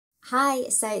Hi,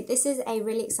 so this is a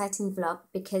really exciting vlog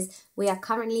because we are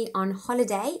currently on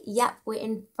holiday. Yep, we're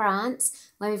in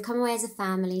France where we've come away as a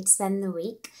family to spend the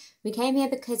week. We came here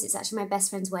because it's actually my best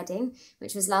friend's wedding,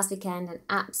 which was last weekend, and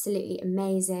absolutely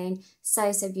amazing.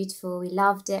 So beautiful. We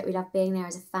loved it. We loved being there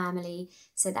as a family.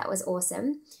 So that was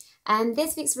awesome. And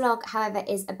this week's vlog, however,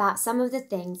 is about some of the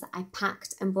things that I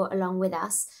packed and brought along with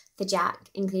us for Jack,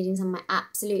 including some of my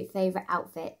absolute favourite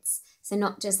outfits. So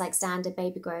not just like standard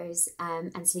baby grows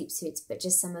and sleep suits, but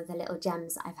just some of the little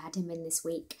gems that I've had him in this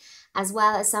week, as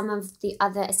well as some of the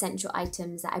other essential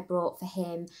items that I brought for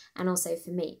him and also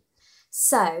for me.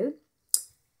 So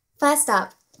first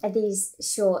up are these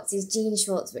shorts, these jean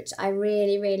shorts, which I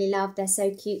really love. They're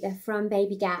so cute. They're from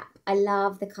Baby Gap. I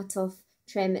love the cut-off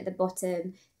trim at the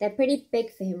bottom. They're pretty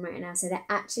big for him right now, so they're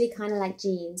actually kind of like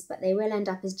jeans, but they will end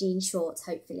up as jean shorts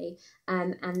hopefully,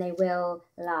 and they will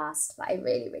last. But I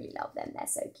really love them. They're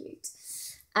so cute.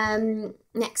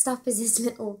 Next up is this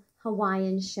little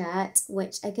Hawaiian shirt,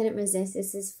 which I couldn't resist.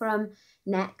 This is from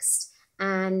Next,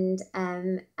 and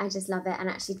I just love it, and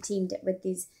actually teamed it with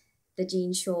the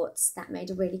jean shorts that made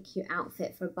a really cute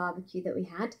outfit for a barbecue that we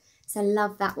had. So I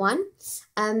love that one.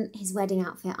 His wedding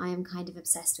outfit I am kind of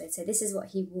obsessed with. So this is what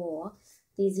he wore.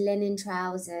 These linen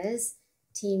trousers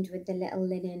teamed with the little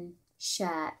linen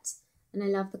shirt. And I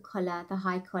love the collar, the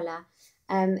high collar.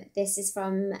 This is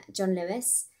from John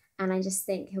Lewis. And I just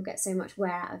think he'll get so much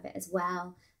wear out of it as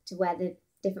well, to wear the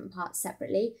different parts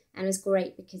separately. And it was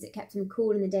great because it kept him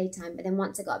cool in the daytime. But then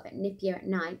once it got a bit nippier at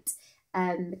night,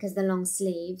 because of the long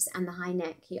sleeves and the high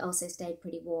neck, he also stayed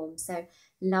pretty warm. So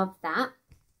love that.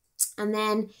 And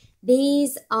then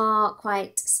these are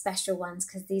quite special ones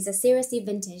because these are seriously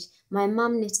vintage. My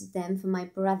mum knitted them for my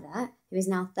brother, who is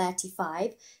now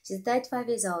 35. She's 35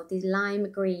 years old. These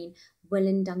lime green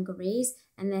woolen dungarees,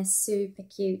 and they're super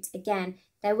cute. Again,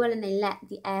 they're woolen, they let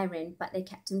the air in, but they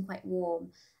kept them quite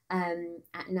warm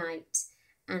at night,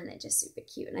 and they're just super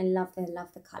cute. And I love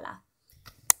the colour.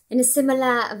 In a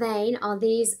similar vein are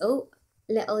these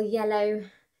little yellow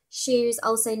shoes,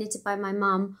 also knitted by my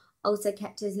mum. Also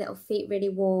kept his little feet really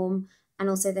warm, and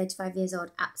also 35 years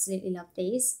old. Absolutely love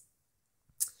these.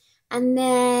 And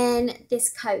then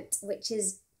this coat, which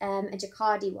is a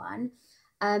jacquardy one.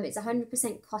 It's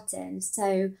 100% cotton,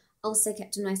 so also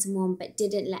kept him nice and warm, but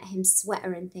didn't let him sweat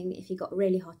or anything if he got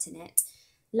really hot in it.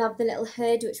 Love the little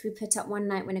hood, which we put up one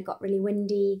night when it got really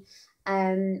windy,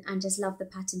 and just love the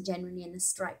pattern generally, and the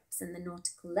stripes and the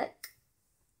nautical look.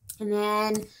 And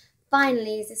then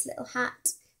finally is this little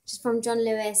hat, which is from John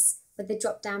Lewis, with the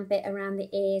drop down bit around the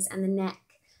ears and the neck.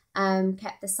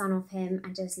 Kept the sun off him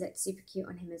and just looked super cute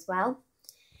on him as well.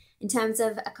 In terms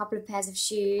of a couple of pairs of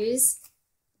shoes,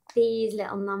 this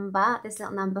little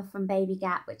number from Baby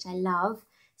Gap, which I love.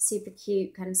 Super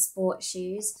cute kind of sport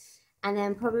shoes. And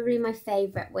then probably my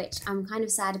favourite, which I'm kind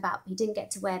of sad about, but he didn't get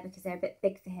to wear because they're a bit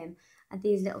big for him, are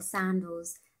these little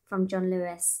sandals from John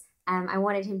Lewis. I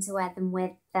wanted him to wear them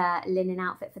with the linen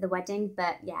outfit for the wedding,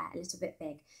 but yeah, a little bit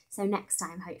big. So next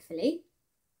time, hopefully.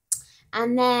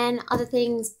 And then other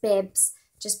things, bibs.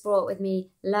 Just brought with me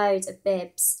loads of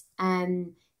bibs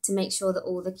to make sure that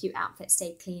all the cute outfits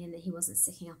stayed clean and that he wasn't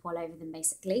sticking up all over them,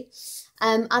 basically.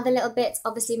 Other little bits,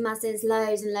 obviously muzzles,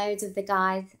 loads and loads of the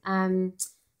guys.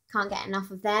 Can't get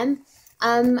enough of them.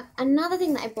 Another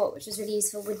thing that I bought, which was really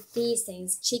useful, with these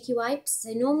things, cheeky wipes.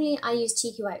 So normally I use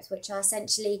cheeky wipes, which are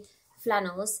essentially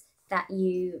flannels that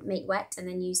you make wet and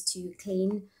then use to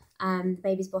clean the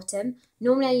baby's bottom.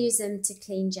 Normally I use them to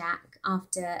clean Jack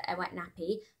after a wet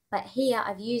nappy, but here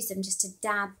I've used them just to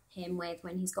dab him with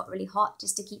when he's got really hot,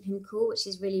 just to keep him cool, which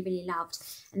is really loved,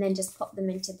 and then just pop them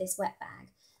into this wet bag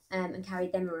and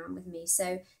carried them around with me.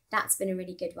 So that's been a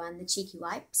really good one, the cheeky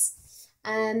wipes.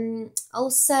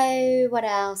 Also, what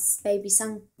else? Baby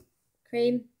sun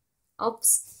cream,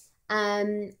 obs.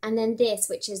 And then this,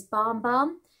 which is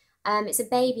balm. It's a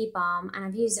baby balm, and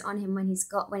I've used it on him when his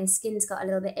skin's got a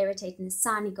little bit irritated in the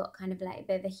sun. He got kind of like a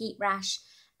bit of a heat rash.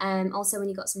 Also when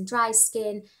he got some dry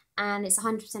skin, and it's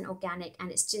 100% organic,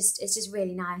 and it's just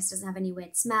really nice. It doesn't have any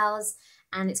weird smells,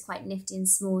 and it's quite nifty and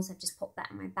small. So I've just popped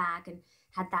that in my bag and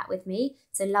had that with me.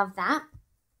 So love that.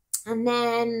 And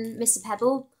then Mr.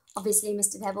 Pebble. Obviously,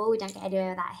 Mr. Pebble, we don't get anywhere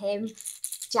without him.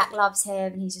 Jack loves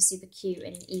him, and he's just super cute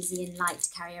and easy and light to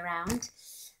carry around.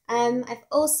 I've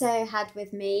also had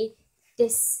with me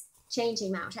this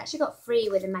changing mat, which I actually got free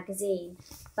with a magazine,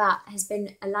 but has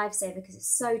been a lifesaver because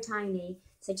it's so tiny.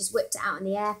 So just whipped it out in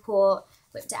the airport,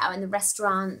 whipped it out in the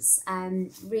restaurants.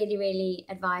 Really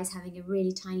advise having a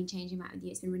really tiny changing mat with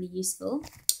you. It's been really useful.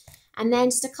 And then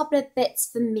just a couple of bits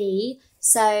for me.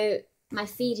 So my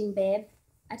feeding bib.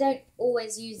 I don't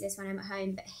always use this when I'm at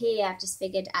home, but here I've just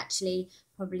figured actually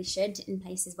probably should in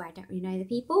places where I don't really know the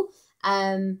people.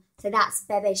 So that's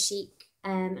Bebe Chic,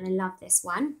 and I love this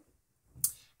one.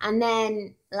 And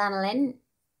then lanolin,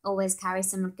 always carry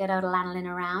some good old lanolin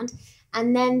around.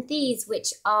 And then these,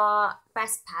 which are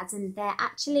breast pads, and they're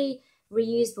actually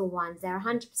reusable ones. They're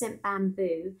 100%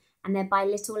 bamboo, and they're by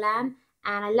Little Lamb.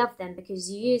 And I love them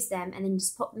because you use them and then you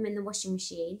just pop them in the washing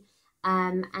machine,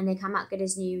 and they come out good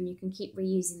as new, and you can keep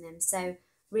reusing them. So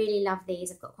really love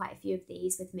these. I've got quite a few of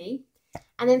these with me.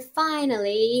 And then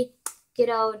finally, good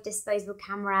old disposable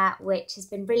camera, which has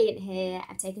been brilliant here.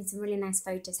 I've taken some really nice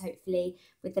photos, hopefully,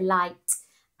 with the light.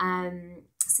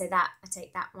 So that I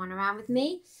take that one around with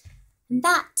me. And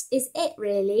that is it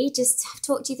really. Just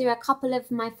talked you through a couple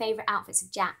of my favourite outfits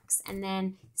of Jack's, and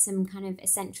then some kind of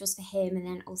essentials for him, and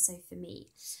then also for me.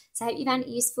 So I hope you found it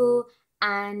useful,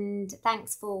 and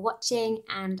thanks for watching,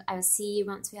 and I will see you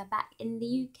once we are back in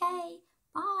the UK.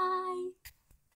 Bye!